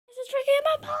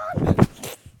FrankyGaming&bonbon.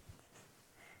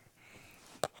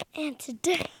 And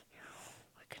today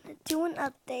we're gonna do an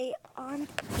update on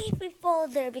Baby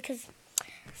Folder because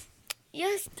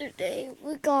yesterday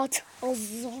we got a lot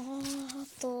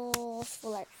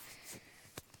of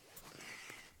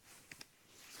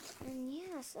and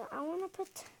yeah, so I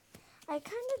kind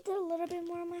of did a little bit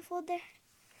more on my folder,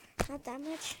 not that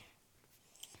much.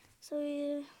 So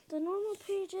the normal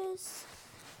pages,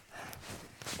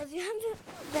 if you haven't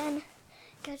been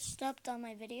catched up on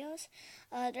my videos,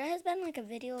 there has been like a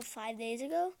video 5 days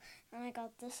ago, and I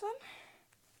got this one.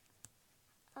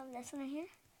 This one right here.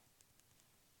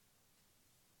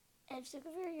 If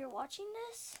you're watching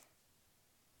this,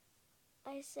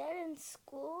 I said in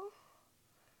school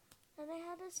that I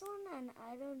had this one, and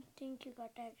I don't think you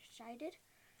got that excited.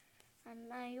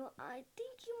 And I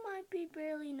think you might be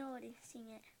barely noticing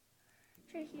it.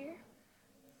 It's right here.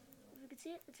 If you can see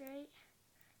it, it's right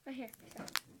here. So,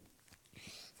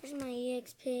 there's my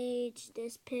EX page,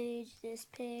 this page, this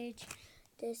page,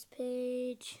 this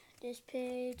page, this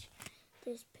page,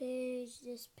 this page,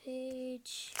 this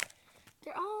page.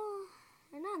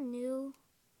 They're not new,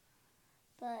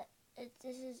 but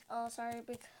this is, oh sorry,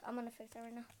 I'm gonna fix that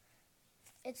right now.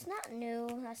 It's not new,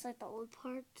 that's like the old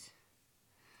part.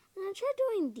 And I tried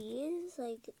doing these,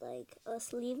 like a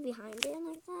sleeve behind it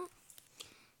like that.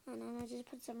 And then I just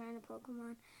put some random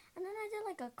Pokemon. And then I did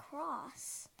like a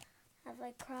cross. I have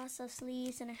like cross of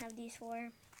sleeves, and I have these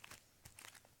four.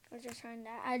 I was just trying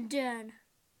that. I'm done.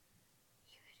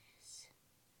 Here it is.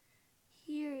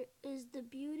 Here is the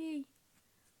beauty.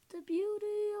 The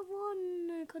beauty of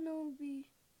one Kenobi.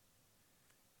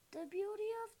 The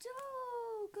beauty of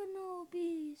two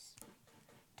Kenobis.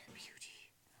 The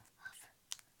beauty of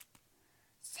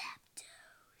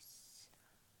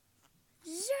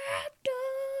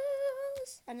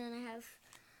Zapdos. And then I have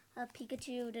a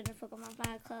Pikachu, then a Pokemon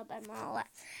Fan Club, and all that.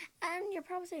 And you're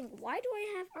probably saying, why do I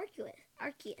have Arceus,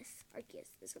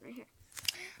 this one right here.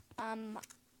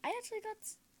 I actually got,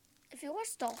 if you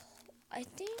watched I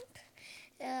think,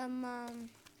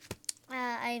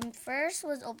 I first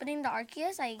was opening the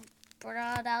Arceus. I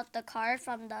brought out the card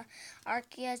from the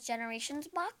Arceus Generations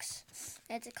box.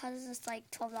 It costs like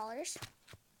 $12.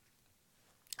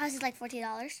 This is like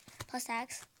 $14 plus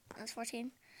tax. That's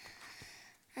 $14.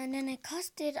 And then it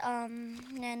costed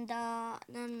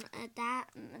then at that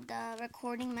the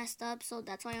recording messed up, so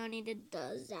that's why I needed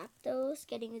the Zapdos.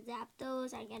 Getting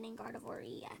Zapdos and getting Gardevoir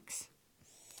EX.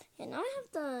 And now I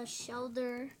have the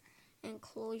Shelter and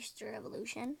Cloyster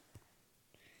evolution.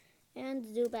 And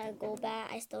Zubat, Golbat.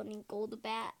 I still need Gold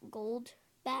Bat,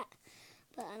 but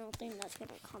I don't think that's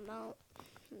gonna come out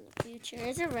in the future.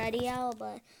 It's already out,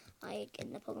 but like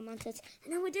in the Pokemon sets.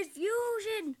 And then we did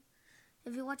Fusion.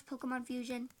 If you watch Pokemon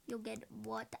Fusion, you'll get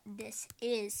what this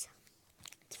is.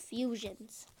 It's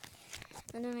fusions.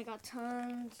 And then I got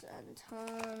tons and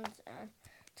tons and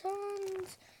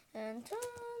tons and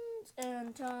tons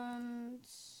and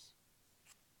tons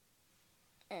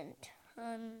and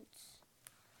tons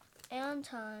and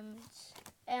tons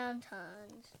and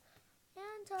tons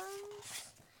and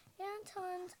tons and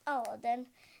tons. Oh, then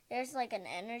there's like an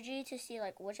energy to see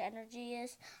like which energy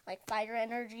is, like fire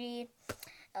energy,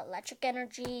 electric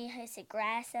energy, I say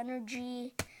grass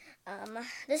energy.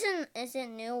 This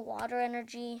isn't new. Water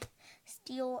energy,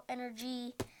 steel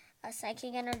energy,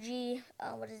 psychic energy.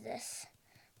 What is this?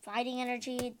 Fighting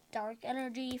energy, dark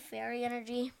energy, fairy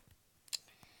energy.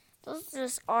 Those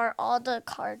just are all the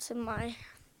cards in my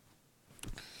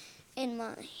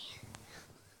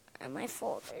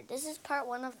folder. This is part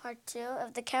 1 of part 2.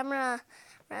 If the camera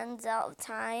runs out of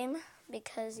time,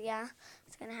 because yeah,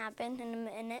 it's gonna happen in a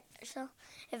minute or so.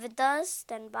 If it does,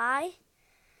 then bye.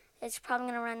 It's probably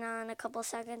gonna run out in a couple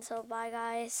seconds, so bye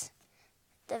guys.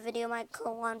 The video might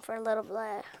go on for a little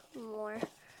bit more.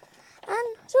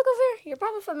 And Zukover, you're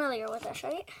probably familiar with this,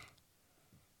 right?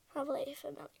 Probably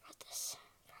familiar with this.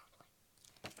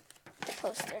 Probably. The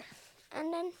poster.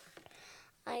 And then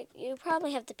you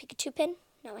probably have the Pikachu pin.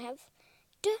 Now I have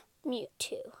the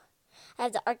Mewtwo. I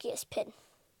have the Arceus pin.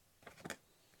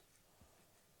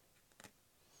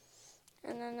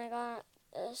 And then I got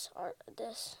this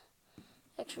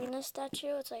X-Rena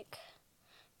statue. It's like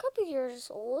a couple years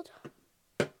old.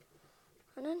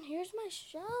 And then here's my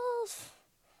shelf.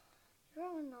 You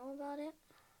don't know about it?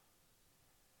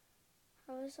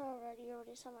 I already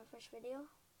saw my first video.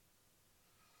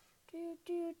 Do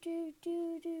do do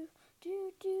do do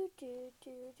do do do do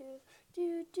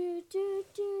do do do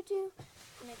do do.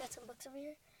 And I got some books over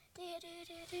here. Do do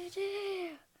do do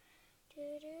do.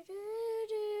 Do do do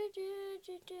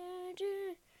do do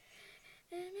do.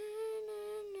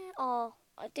 Oh,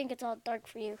 I think it's all dark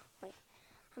for you. Wait,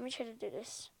 Let me try to do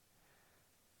this.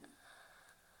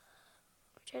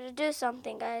 Try to do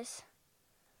something, guys.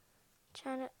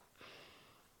 Trying to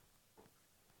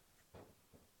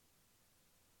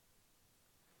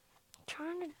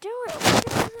do it. Why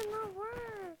does it not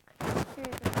work? Here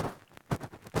we go.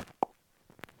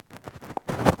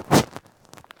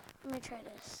 Let me try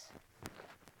this.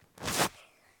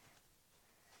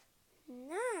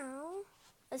 Now,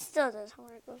 it still doesn't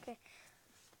work. Okay.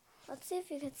 Let's see if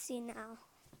you can see now.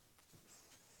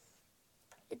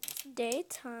 It's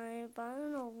daytime, but I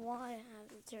don't know why I have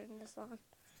to turn this on.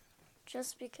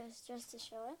 Just to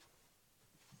show it.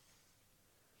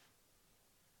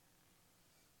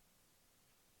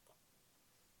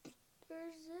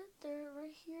 There's it. There,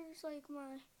 right here is like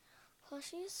my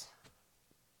plushies.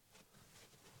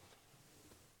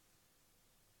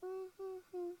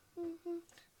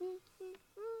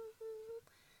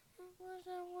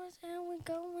 And we're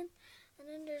going. And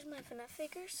then there's my FNAF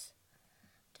figures.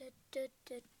 There's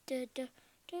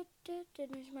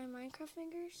my Minecraft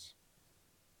figures.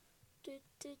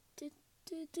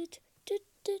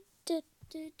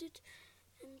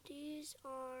 And these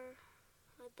are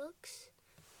my books.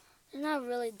 They're not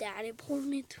really that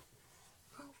important.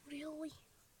 Oh, really?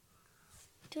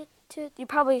 You're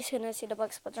probably gonna see the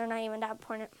books, but they're not even that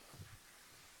important.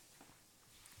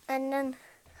 And then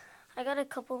I got a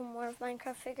couple more of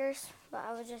Minecraft figures, but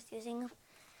I was just using them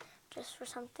just for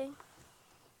something.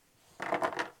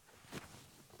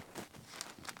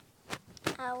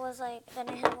 Then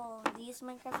I have all of these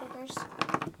Minecraft figures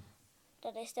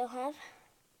that I still have.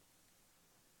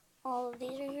 All of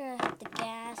these are here. I have the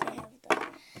gas, I have the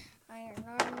iron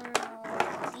armor, all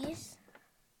of these.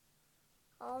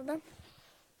 All of them.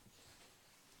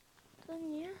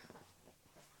 Then, yeah.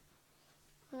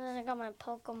 And then I got my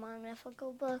Pokemon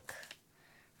mythical book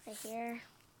right here.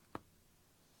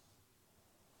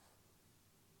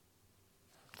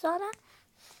 Saw that?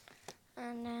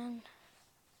 And then,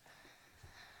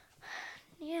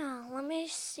 yeah, let me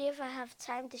see if I have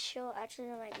time to show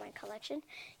actually like my collection.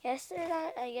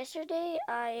 Yesterday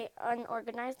I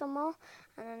unorganized them all,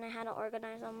 and then I had to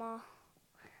organize them all.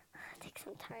 It takes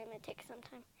some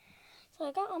time. So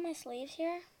I got all my sleeves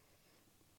here.